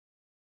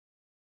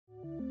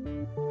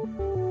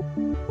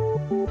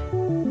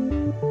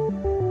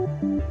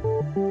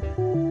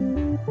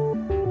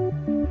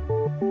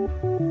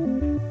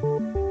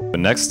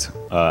Next,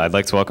 I'd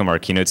like to welcome our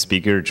keynote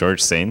speaker,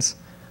 George Saines.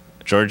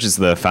 George is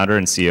the founder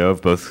and CEO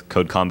of both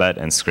CodeCombat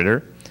and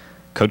Skritter.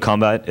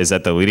 CodeCombat is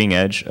at the leading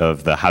edge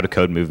of the how to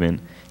code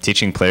movement,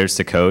 teaching players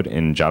to code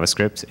in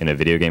JavaScript in a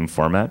video game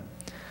format,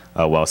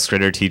 while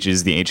Skritter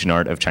teaches the ancient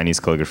art of Chinese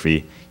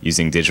calligraphy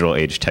using digital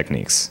age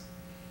techniques.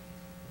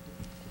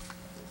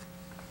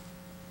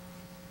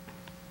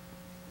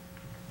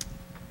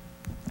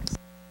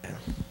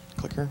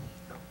 Clicker.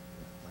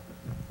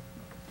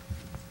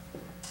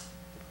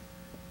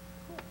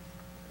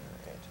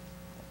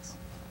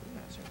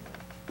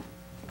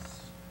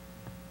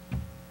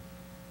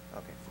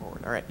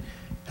 All right.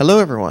 Hello,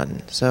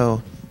 everyone.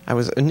 So I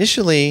was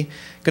initially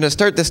going to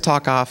start this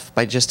talk off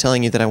by just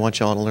telling you that I want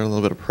you all to learn a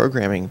little bit of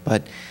programming,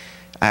 but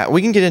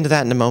we can get into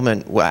that in a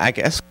moment. Well, I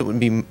guess it would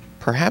be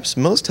perhaps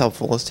most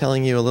helpful is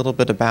telling you a little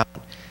bit about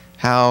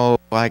how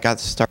I got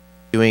started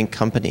doing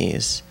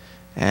companies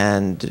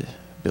and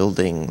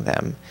building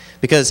them.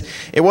 Because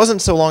it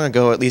wasn't so long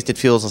ago, at least it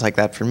feels like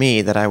that for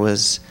me, that I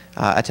was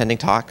attending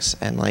talks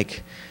and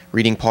like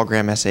reading Paul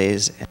Graham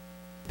essays and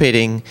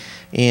participating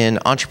in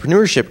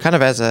entrepreneurship kind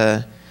of as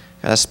a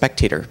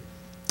spectator.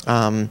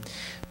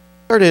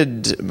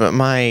 Started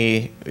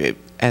my,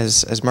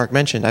 as Mark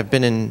mentioned, I've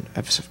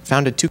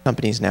founded 2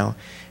 companies now,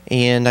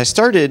 and I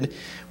started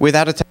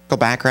without a technical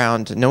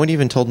background. No one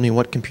even told me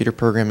what computer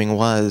programming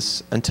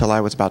was until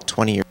I was about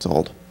 20 years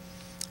old.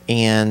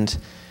 And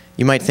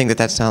you might think that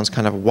that sounds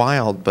kind of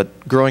wild,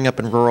 but growing up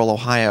in rural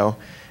Ohio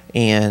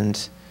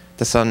and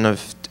the son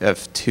of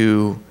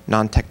 2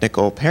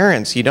 non-technical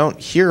parents, you don't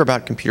hear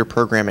about computer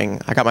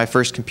programming. I got my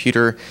first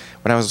computer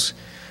when I was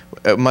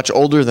much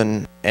older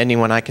than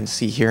anyone I can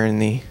see here in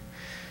the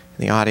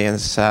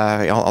audience.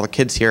 All the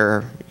kids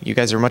here, you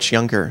guys are much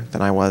younger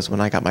than I was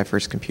when I got my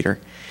first computer.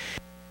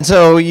 And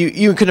so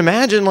you can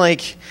imagine,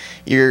 like,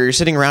 you're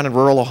sitting around in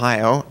rural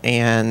Ohio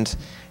and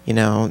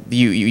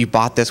you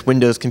bought this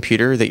Windows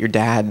computer that your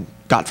dad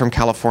got from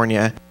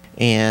California,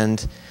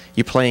 and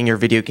you playing your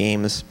video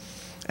games.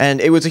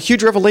 And it was a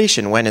huge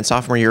revelation when, in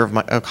sophomore year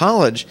of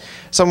college,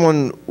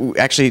 someone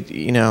actually,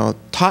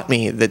 taught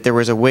me that there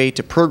was a way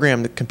to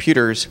program the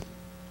computers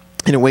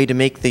in a way to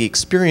make the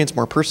experience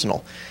more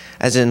personal.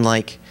 As in,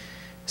 like,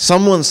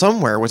 someone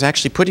somewhere was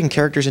actually putting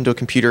characters into a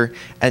computer,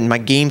 and my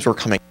games were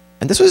coming.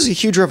 And this was a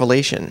huge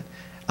revelation.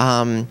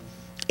 And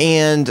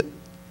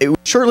it was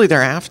shortly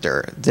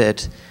thereafter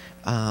that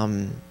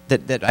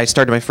that I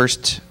started my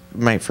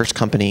first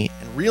company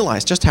and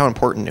realized just how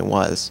important it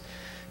was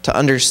to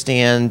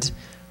understand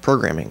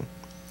programming.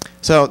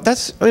 So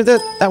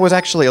that was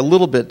actually a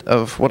little bit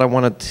of what I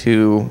wanted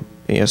to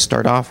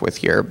start off with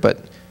here, but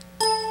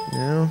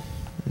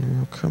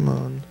come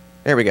on,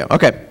 there we go.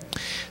 Okay,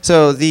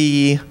 so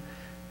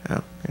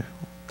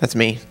that's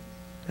me.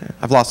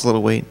 I've lost a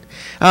little weight.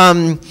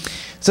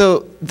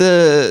 So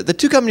the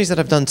 2 companies that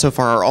I've done so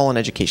far are all in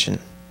education,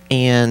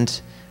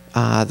 and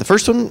the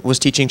first one was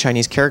teaching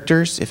Chinese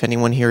characters. If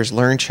anyone here has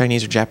learned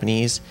Chinese or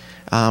Japanese,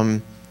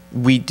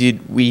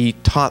 we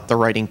taught the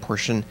writing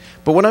portion,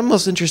 but what I'm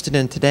most interested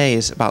in today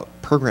is about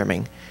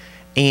programming.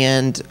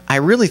 And I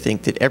really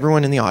think that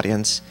everyone in the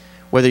audience,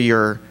 whether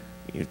you're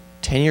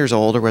 10 years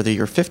old or whether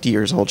you're 50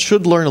 years old,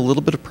 should learn a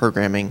little bit of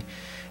programming,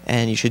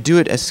 and you should do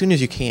it as soon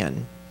as you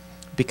can,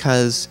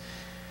 because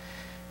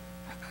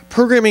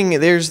programming,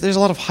 there's a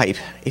lot of hype.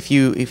 If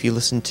you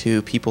listen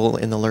to people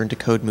in the Learn to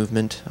Code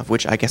movement, of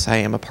which I guess I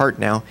am a part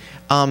now,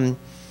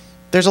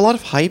 there's a lot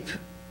of hype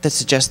that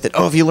suggests that,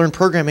 oh, if you learn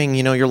programming,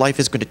 your life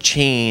is going to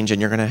change and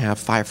you're going to have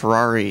 5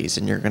 Ferraris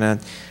and you're going to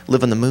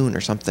live on the moon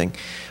or something.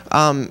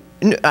 I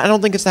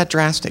don't think it's that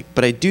drastic,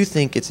 but I do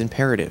think it's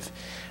imperative.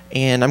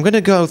 And I'm going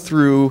to go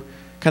through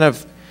kind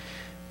of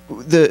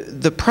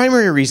the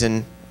primary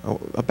reason. I'll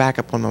back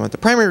up one moment. The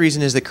primary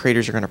reason is that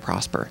creators are going to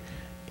prosper.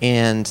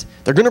 And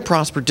they're going to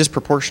prosper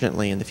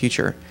disproportionately in the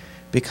future,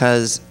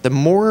 because the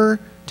more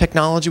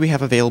technology we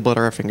have available at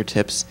our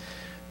fingertips,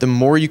 the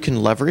more you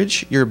can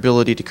leverage your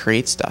ability to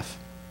create stuff.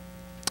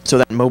 So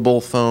that mobile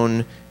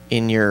phone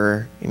in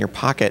your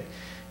pocket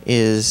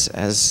is,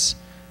 as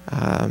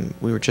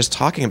we were just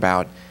talking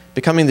about,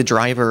 becoming the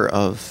driver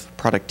of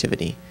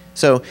productivity.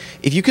 So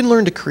if you can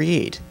learn to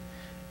create,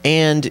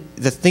 and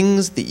the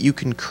things that you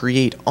can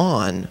create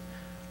on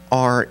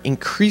are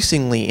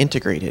increasingly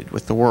integrated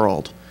with the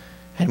world,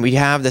 and we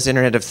have this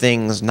Internet of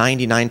Things,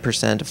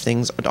 99% of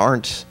things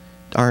aren't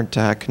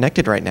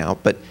connected right now,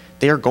 but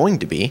they are going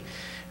to be.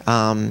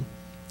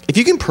 If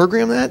you can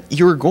program that,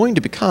 you're going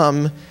to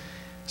become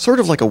sort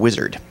of like a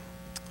wizard,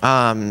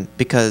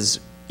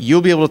 because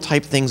you'll be able to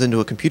type things into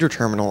a computer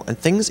terminal, and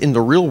things in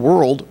the real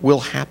world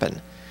will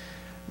happen.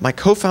 My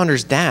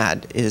co-founder's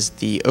dad is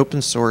the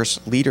open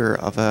source leader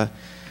of a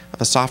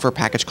software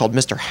package called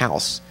Mr.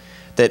 House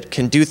that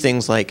can do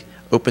things like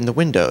open the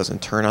windows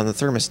and turn on the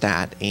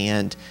thermostat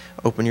and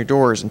open your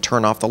doors and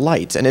turn off the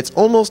lights. And it's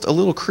almost a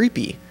little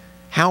creepy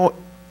how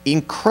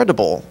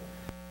incredible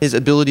his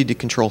ability to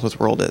control his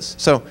world is.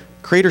 So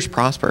creators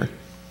prosper.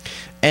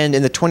 And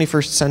in the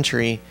 21st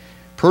century,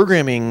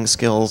 programming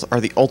skills are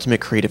the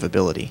ultimate creative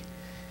ability.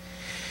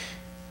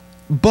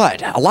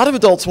 But a lot of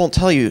adults won't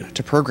tell you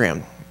to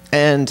program.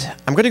 And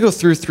I'm going to go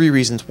through 3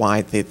 reasons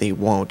why they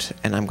won't,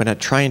 and I'm going to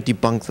try and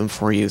debunk them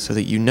for you so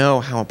that you know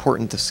how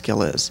important the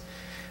skill is.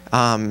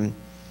 What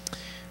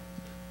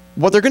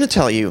they're going to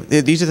tell you,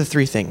 these are the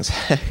 3 things.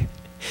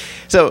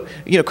 So,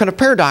 kind of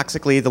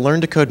paradoxically, the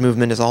Learn to Code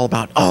movement is all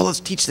about, oh, let's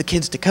teach the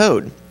kids to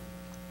code.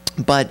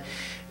 But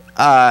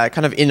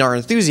kind of in our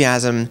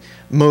enthusiasm,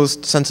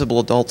 most sensible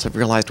adults have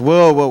realized,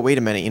 whoa, wait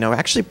a minute,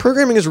 actually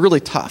programming is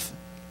really tough.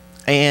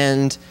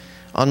 And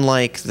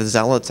unlike the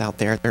zealots out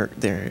there,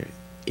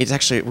 it's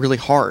actually really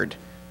hard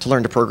to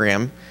learn to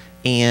program,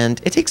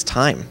 and it takes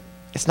time.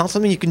 It's not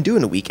something you can do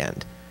in a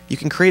weekend. You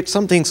can create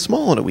something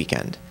small in a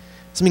weekend,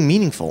 something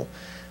meaningful,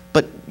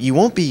 but you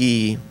won't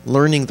be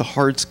learning the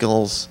hard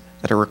skills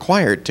that are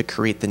required to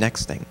create the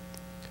next thing.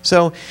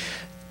 So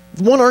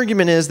one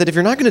argument is that if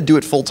you're not going to do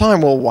it full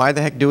time, well, why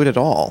the heck do it at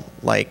all?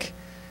 Like,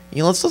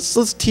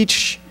 let's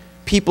teach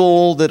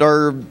people that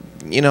are,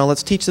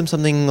 let's teach them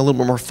something a little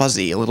bit more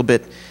fuzzy, a little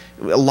bit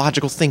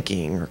logical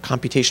thinking or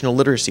computational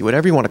literacy,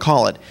 whatever you want to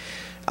call it,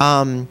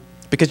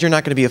 because you're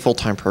not going to be a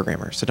full-time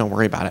programmer, so don't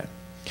worry about it.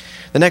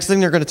 The next thing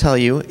they're going to tell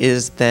you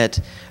is that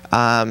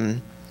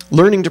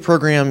learning to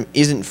program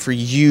isn't for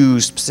you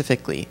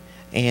specifically,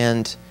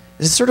 and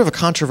this is sort of a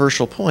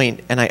controversial point,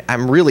 and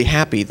I'm really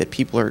happy that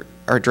people are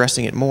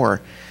addressing it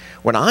more.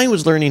 When I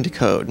was learning to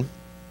code,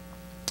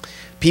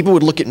 people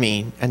would look at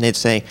me and they'd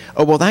say,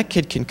 oh, well, that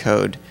kid can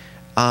code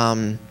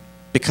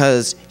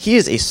because he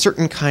is a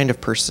certain kind of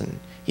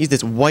person. He's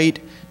this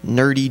white,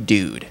 nerdy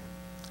dude.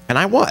 And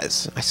I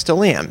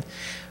still am.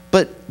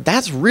 But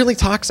that's really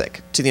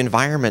toxic to the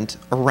environment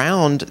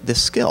around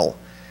this skill.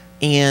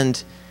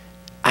 And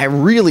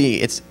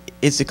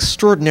it's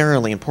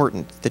extraordinarily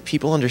important that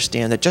people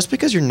understand that just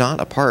because you're not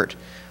a part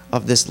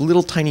of this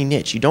little tiny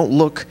niche, you don't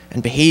look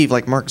and behave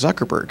like Mark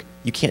Zuckerberg,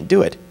 you can't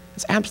do it.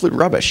 It's absolute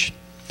rubbish.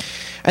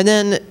 And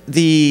then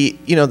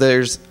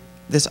there's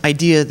this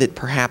idea that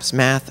perhaps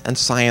math and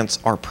science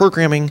are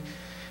programming.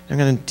 I'm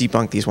going to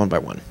debunk these one by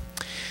one.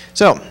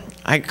 So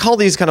I call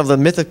these kind of the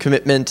myth of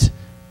commitment,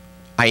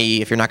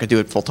 i.e. if you're not going to do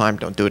it full time,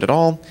 don't do it at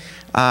all.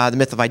 The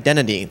myth of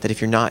identity, that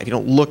if you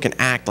don't look and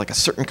act like a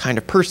certain kind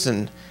of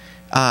person,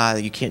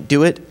 you can't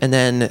do it. And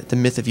then the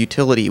myth of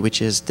utility,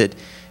 which is that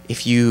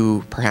if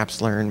you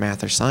perhaps learn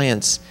math or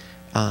science,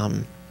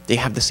 they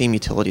have the same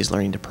utility as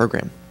learning to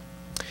program.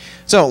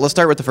 So let's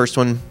start with the first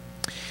one.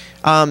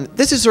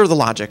 This is sort of the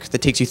logic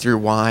that takes you through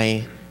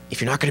why,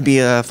 if you're not going to be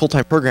a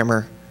full-time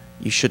programmer,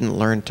 you shouldn't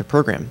learn to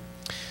program.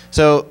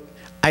 So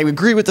I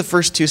agree with the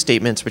first 2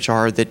 statements, which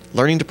are that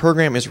learning to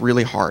program is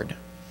really hard,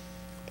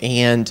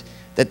 and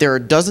that there are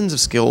dozens of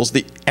skills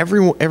that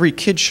every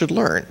kid should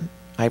learn.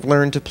 I've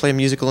learned to play a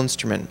musical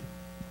instrument.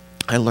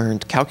 I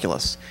learned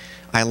calculus.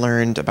 I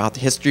learned about the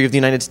history of the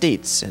United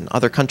States and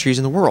other countries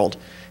in the world.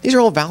 These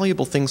are all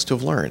valuable things to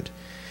have learned.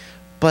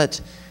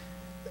 But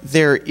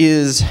there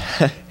is,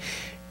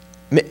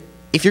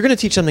 if you're going to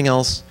teach something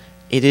else,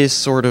 it is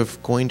sort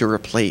of going to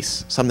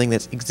replace something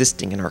that's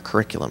existing in our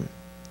curriculum.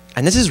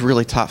 And this is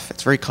really tough.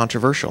 It's very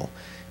controversial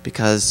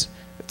because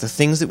the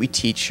things that we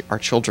teach our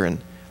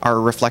children are a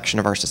reflection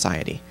of our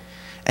society.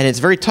 And it's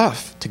very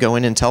tough to go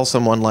in and tell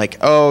someone like,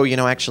 oh,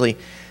 actually,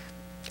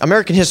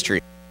 American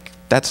history,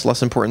 that's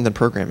less important than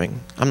programming.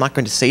 I'm not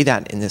going to say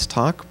that in this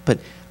talk, but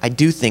I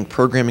do think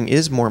programming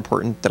is more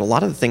important than a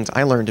lot of the things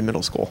I learned in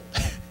middle school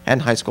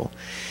and high school.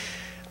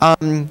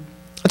 And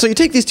so you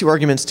take these 2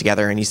 arguments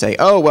together and you say,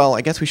 oh, well,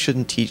 I guess we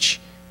shouldn't teach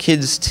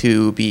kids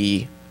to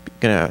do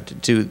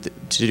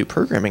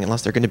programming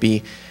unless they're going to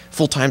be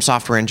full-time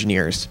software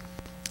engineers.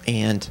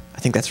 And I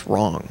think that's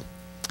wrong.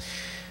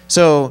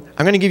 So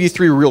I'm going to give you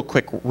 3 real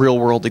quick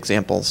real-world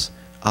examples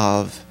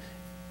of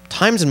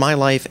times in my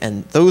life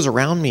and those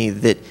around me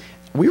that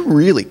we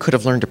really could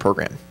have learned to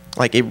program.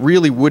 Like, it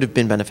really would have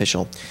been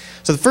beneficial.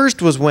 So the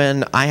first was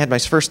when I had my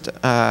first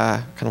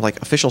kind of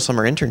like official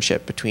summer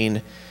internship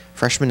between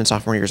freshman and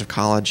sophomore years of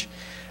college.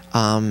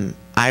 You're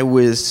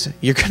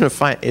going to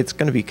find, it's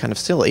going to be kind of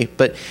silly,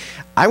 but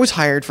I was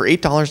hired for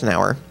 $8 an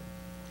hour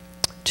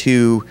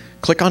to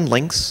click on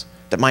links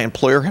that my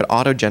employer had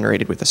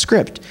auto-generated with a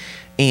script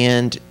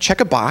and check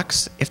a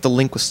box if the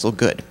link was still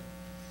good.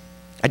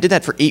 I did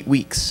that for 8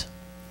 weeks.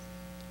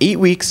 8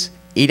 weeks,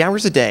 8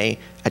 hours a day.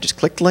 I just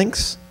clicked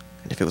links,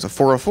 and if it was a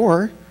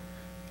 404,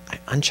 I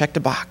unchecked a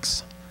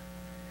box.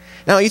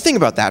 Now, you think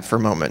about that for a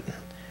moment.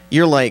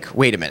 You're like,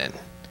 wait a minute.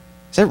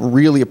 Is that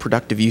really a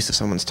productive use of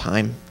someone's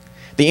time?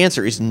 The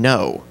answer is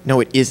no. No,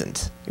 it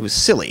isn't. It was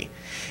silly.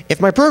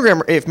 If my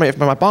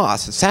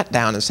boss had sat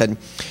down and said,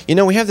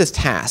 we have this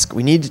task.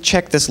 We need to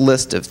check this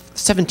list of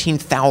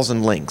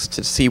 17,000 links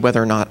to see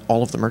whether or not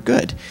all of them are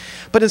good.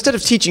 But instead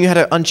of teaching you how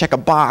to uncheck a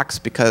box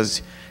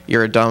because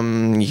you're a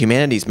dumb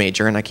humanities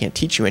major and I can't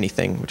teach you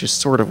anything, which is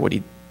sort of what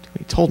he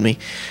told me,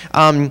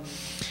 I'm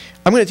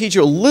going to teach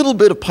you a little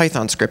bit of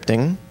Python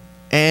scripting,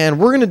 and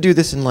we're going to do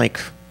this in like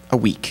a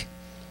week.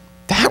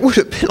 That would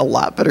have been a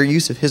lot better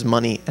use of his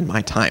money and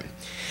my time.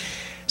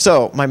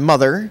 So my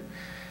mother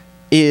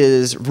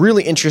is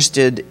really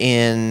interested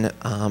in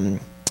a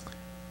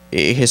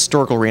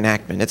historical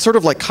reenactment. It's sort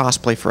of like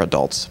cosplay for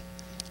adults.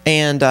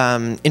 And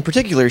in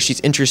particular,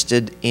 she's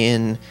interested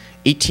in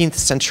 18th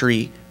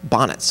century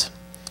bonnets.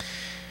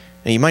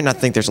 Now, you might not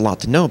think there's a lot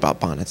to know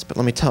about bonnets, but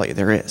let me tell you,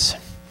 there is.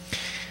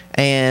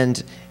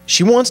 And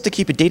she wants to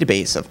keep a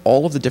database of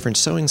all of the different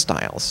sewing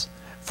styles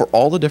for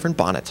all the different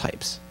bonnet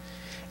types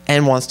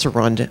and wants to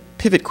run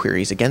pivot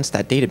queries against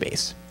that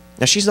database.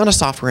 Now, she's not a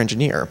software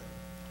engineer,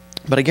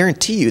 but I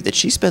guarantee you that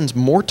she spends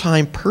more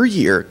time per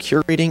year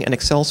curating an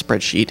Excel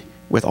spreadsheet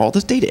with all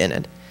this data in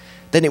it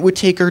than it would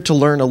take her to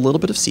learn a little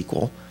bit of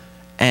SQL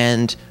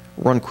and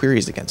run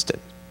queries against it.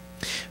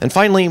 And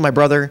finally, my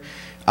brother,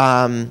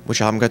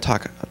 which I'm going to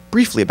talk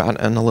briefly about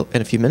in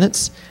a few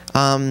minutes,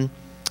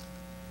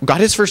 got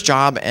his first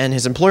job, and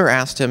his employer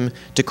asked him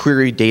to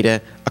query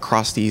data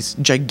across these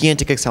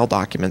gigantic Excel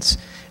documents,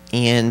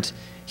 and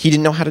he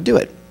didn't know how to do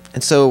it.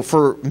 And so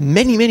for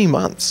many, many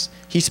months,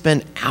 he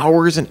spent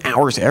hours and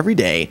hours every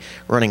day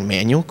running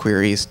manual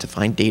queries to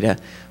find data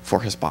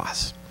for his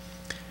boss.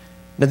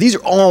 Now, these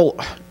are all,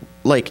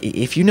 like,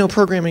 if you know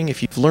programming,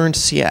 if you've learned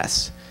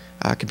CS,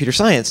 computer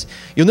science,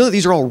 you'll know that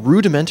these are all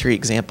rudimentary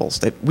examples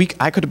that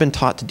I could have been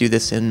taught to do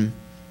this in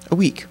a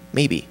week,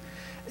 maybe.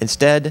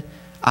 Instead,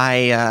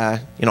 I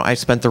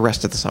spent the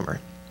rest of the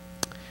summer.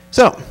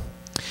 So,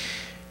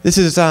 this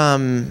is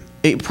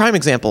prime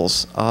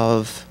examples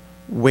of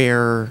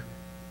where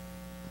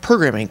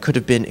programming could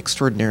have been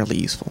extraordinarily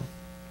useful.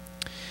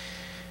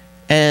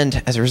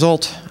 And as a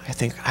result,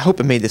 I hope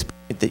I made this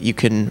point that you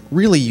can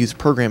really use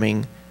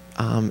programming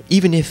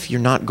even if you're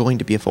not going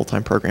to be a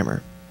full-time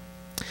programmer.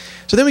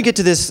 So then we get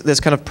to this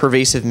kind of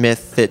pervasive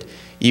myth that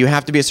you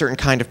have to be a certain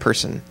kind of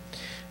person.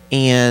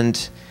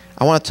 And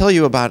I want to tell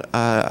you about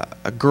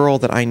a girl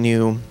that I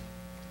knew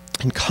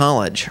in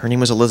college. Her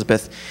name was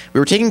Elizabeth. We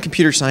were taking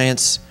Computer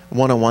Science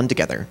 101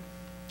 together.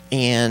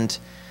 And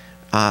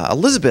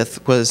Elizabeth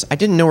I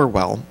didn't know her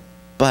well,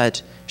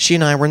 but she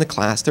and I were in the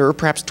class. There were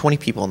perhaps 20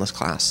 people in this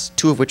class,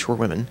 2 of which were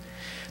women.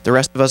 The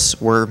rest of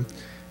us were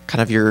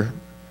kind of your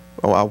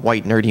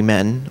white, nerdy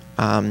men.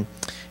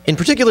 In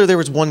particular, there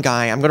was one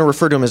guy, I'm going to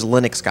refer to him as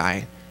Linux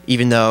guy,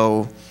 even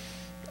though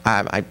we're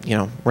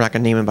not going to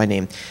name him by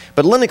name.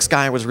 But Linux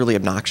guy was really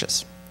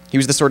obnoxious. He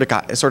was the sort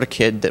of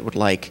kid that would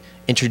like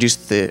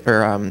interrupt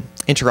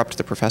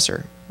the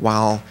professor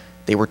while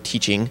they were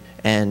teaching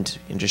and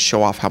just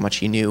show off how much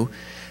he knew.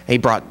 He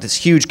brought this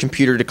huge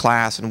computer to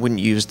class and wouldn't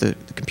use the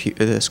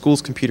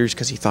school's computers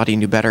because he thought he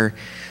knew better.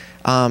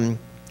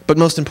 But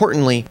most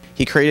importantly,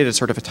 he created a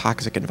sort of a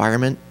toxic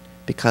environment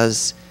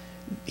because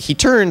he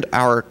turned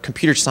our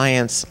computer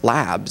science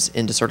labs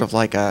into sort of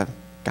like a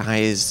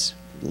guy's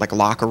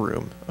locker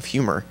room of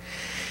humor.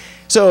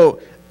 So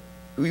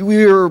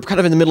we were kind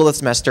of in the middle of the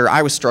semester.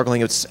 I was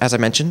struggling. As I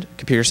mentioned,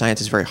 computer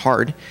science is very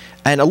hard.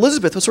 And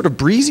Elizabeth was sort of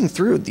breezing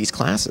through these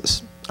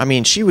classes. I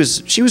mean, she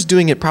was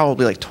doing it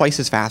probably like twice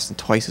as fast and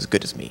twice as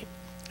good as me.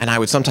 And I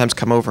would sometimes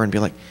come over and be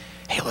like,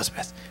 "Hey,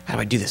 Elizabeth, how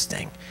do I do this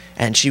thing?"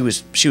 And she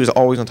was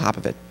always on top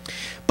of it.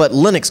 But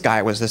Linux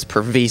guy was this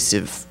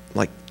pervasive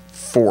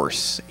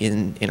force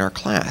in our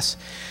class.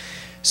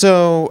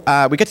 So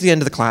we get to the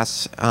end of the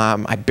class.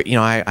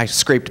 I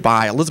scraped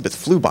by. Elizabeth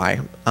flew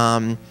by,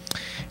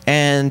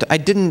 and I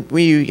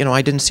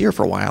didn't see her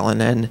for a while. And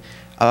then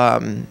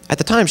at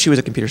the time, she was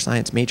a computer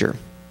science major.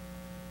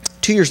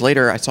 2 years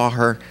later, I saw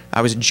her.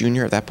 I was a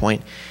junior at that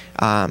point,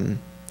 and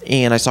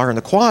I saw her in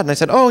the quad. And I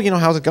said, "Oh,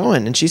 how's it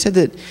going?" And she said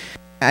that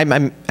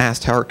I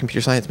asked how her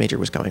computer science major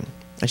was going,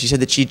 and she said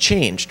that she'd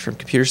changed from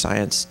computer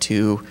science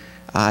to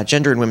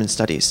gender and women's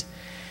studies.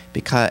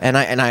 And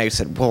I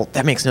said, "Well,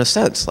 that makes no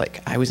sense.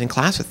 Like, I was in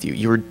class with you.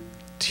 You were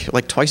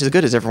like twice as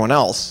good as everyone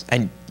else,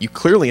 and you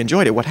clearly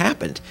enjoyed it. What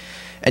happened?"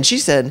 And she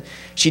said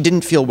she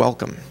didn't feel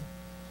welcome,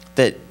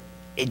 that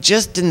it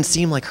just didn't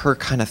seem like her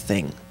kind of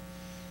thing.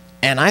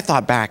 And I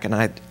thought back,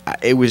 and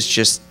it was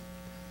just,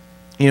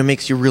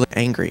 makes you really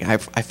angry. I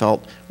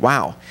felt,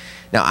 wow.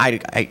 Now,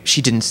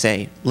 she didn't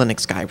say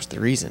Linux guy was the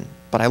reason,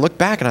 but I looked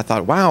back and I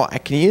thought, wow, I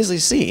can easily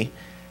see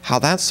how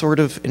that sort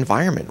of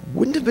environment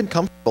wouldn't have been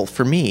comfortable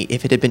for me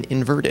if it had been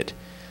inverted.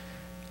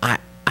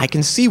 I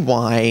can see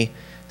why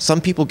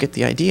some people get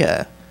the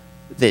idea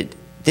that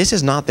this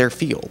is not their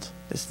field.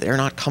 They're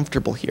not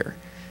comfortable here.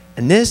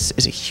 And this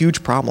is a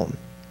huge problem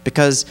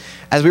because,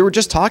 as we were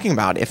just talking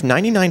about, if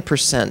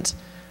 99%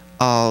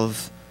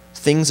 of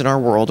things in our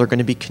world are going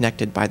to be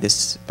connected by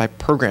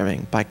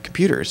programming, by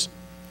computers,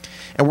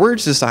 and we're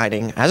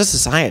deciding as a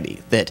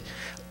society that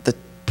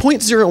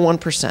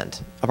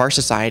 0.01% of our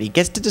society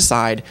gets to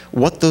decide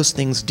what those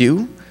things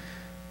do,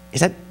 is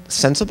that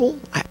sensible?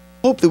 I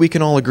hope that we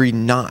can all agree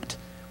not.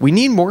 We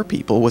need more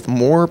people with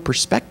more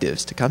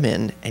perspectives to come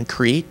in and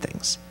create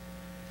things.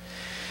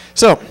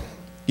 So,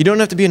 you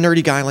don't have to be a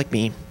nerdy guy like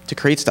me to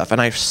create stuff,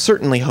 and I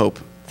certainly hope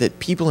that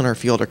people in our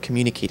field are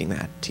communicating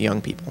that to young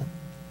people.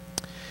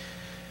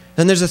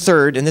 Then there's a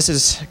third, and this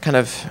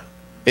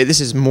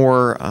is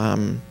more,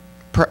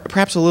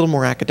 perhaps a little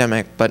more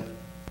academic, but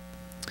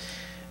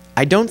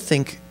I don't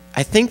think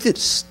I think that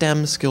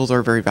STEM skills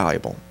are very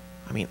valuable.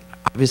 I mean,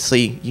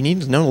 obviously, you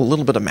need to know a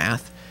little bit of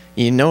math.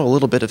 You need to know a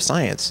little bit of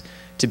science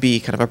to be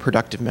kind of a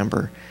productive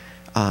member,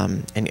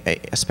 and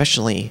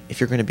especially if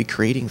you're going to be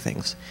creating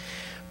things.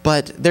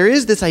 But there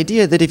is this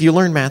idea that if you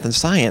learn math and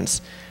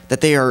science,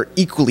 that they are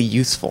equally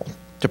useful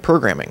to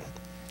programming.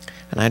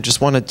 And I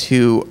just wanted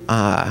to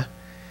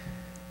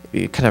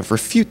kind of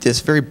refute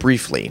this very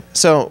briefly.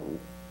 So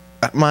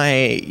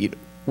the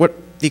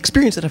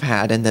experience that I've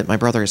had and that my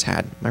brother has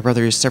had, my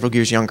brother is several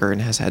years younger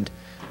and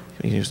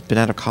he's been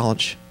out of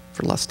college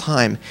for less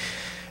time.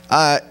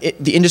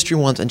 The industry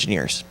wants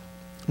engineers,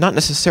 not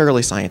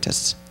necessarily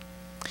scientists.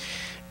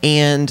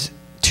 And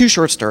 2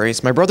 short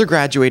stories. My brother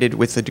graduated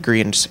with a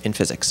degree in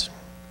physics.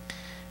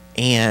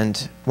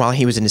 And while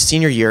he was in his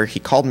senior year, he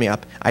called me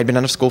up. I'd been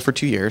out of school for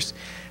 2 years.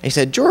 And he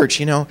said, George,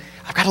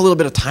 I've got a little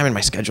bit of time in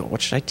my schedule.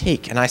 What should I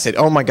take? And I said,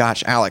 oh my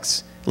gosh,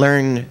 Alex,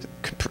 learn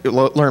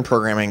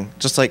programming.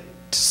 Just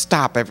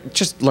stop.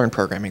 Just learn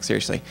programming,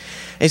 seriously.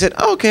 And he said,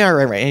 oh, okay, all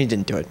right. And he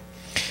didn't do it.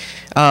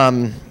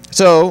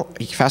 So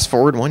fast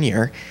forward 1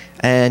 year,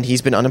 and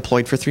he's been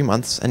unemployed for 3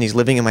 months, and he's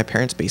living in my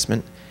parents'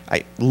 basement.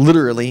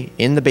 Literally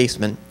in the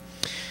basement.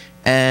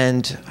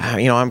 And,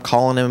 I'm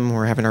calling him.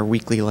 We're having our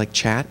weekly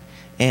chat.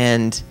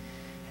 And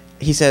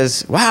he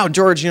says, wow,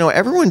 George,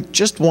 everyone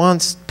just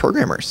wants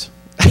programmers.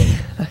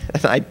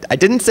 And I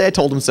didn't say I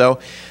told him so,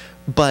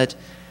 but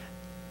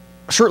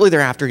shortly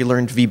thereafter, he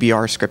learned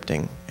VBR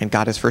scripting and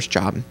got his first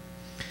job.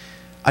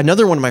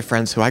 Another one of my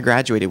friends who I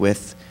graduated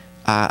with,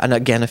 and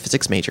again, a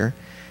physics major,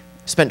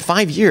 spent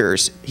 5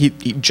 years. He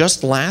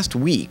just last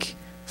week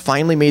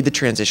finally made the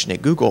transition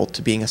at Google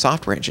to being a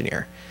software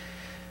engineer.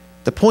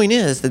 The point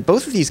is that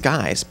both of these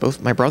guys,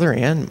 both my brother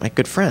and my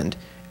good friend,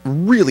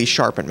 really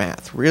sharp at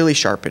math, really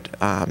sharp at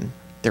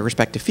their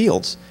respective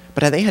fields,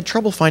 but they had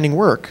trouble finding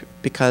work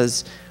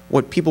because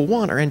what people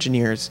want are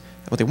engineers.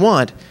 What they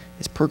want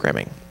is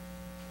programming.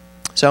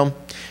 So you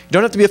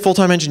don't have to be a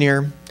full-time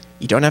engineer.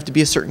 You don't have to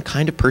be a certain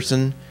kind of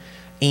person.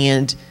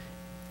 And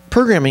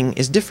programming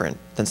is different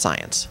than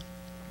science.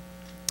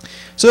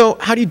 So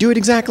how do you do it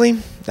exactly?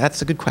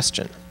 That's a good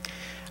question.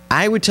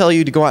 I would tell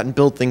you to go out and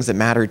build things that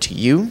matter to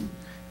you,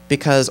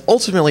 because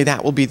ultimately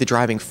that will be the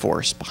driving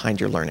force behind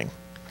your learning.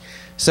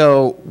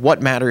 So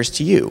what matters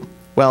to you?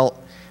 Well,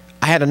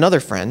 I had another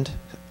friend,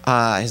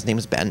 his name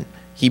is Ben.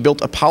 He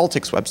built a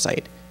politics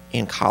website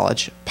in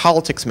college,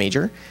 politics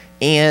major,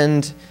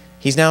 and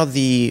he's now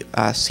the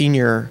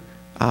senior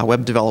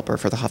web developer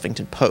for the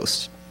Huffington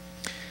Post.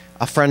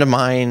 A friend of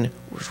mine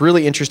was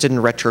really interested in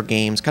retro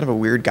games, kind of a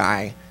weird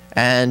guy,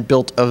 and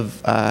built an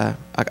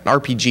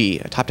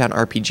RPG, a top-down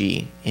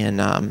RPG in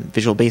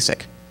Visual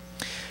Basic.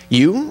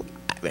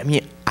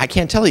 I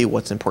can't tell you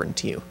what's important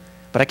to you,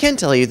 but I can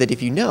tell you that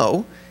if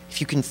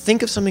you can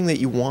think of something that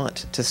you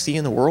want to see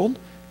in the world,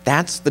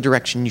 that's the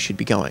direction you should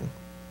be going.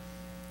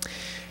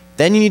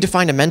 Then you need to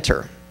find a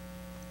mentor,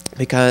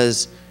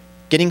 because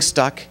getting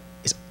stuck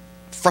is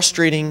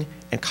frustrating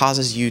and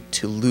causes you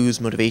to lose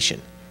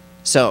motivation.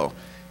 So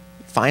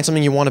find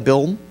something you want to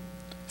build,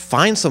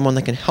 find someone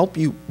that can help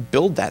you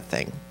build that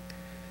thing,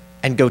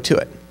 and go to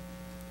it.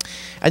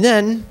 And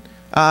then,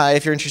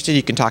 if you're interested,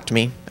 you can talk to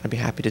me. I'd be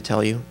happy to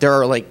tell you. There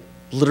are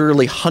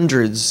literally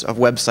hundreds of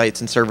websites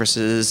and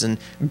services and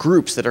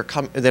groups that are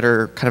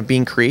kind of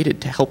being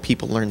created to help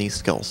people learn these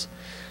skills.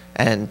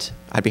 And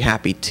I'd be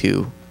happy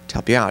to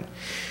help you out.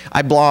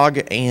 I blog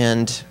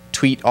and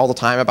tweet all the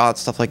time about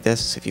stuff like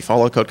this. If you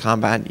follow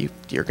CodeCombat,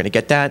 you're going to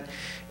get that.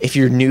 If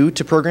you're new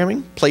to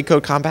programming, play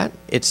CodeCombat.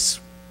 It's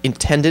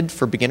intended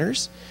for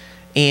beginners.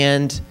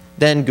 And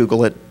then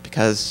Google it,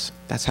 because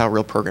that's how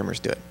real programmers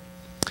do it.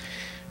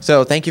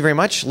 So thank you very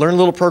much. Learn a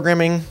little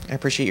programming. I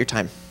appreciate your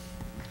time.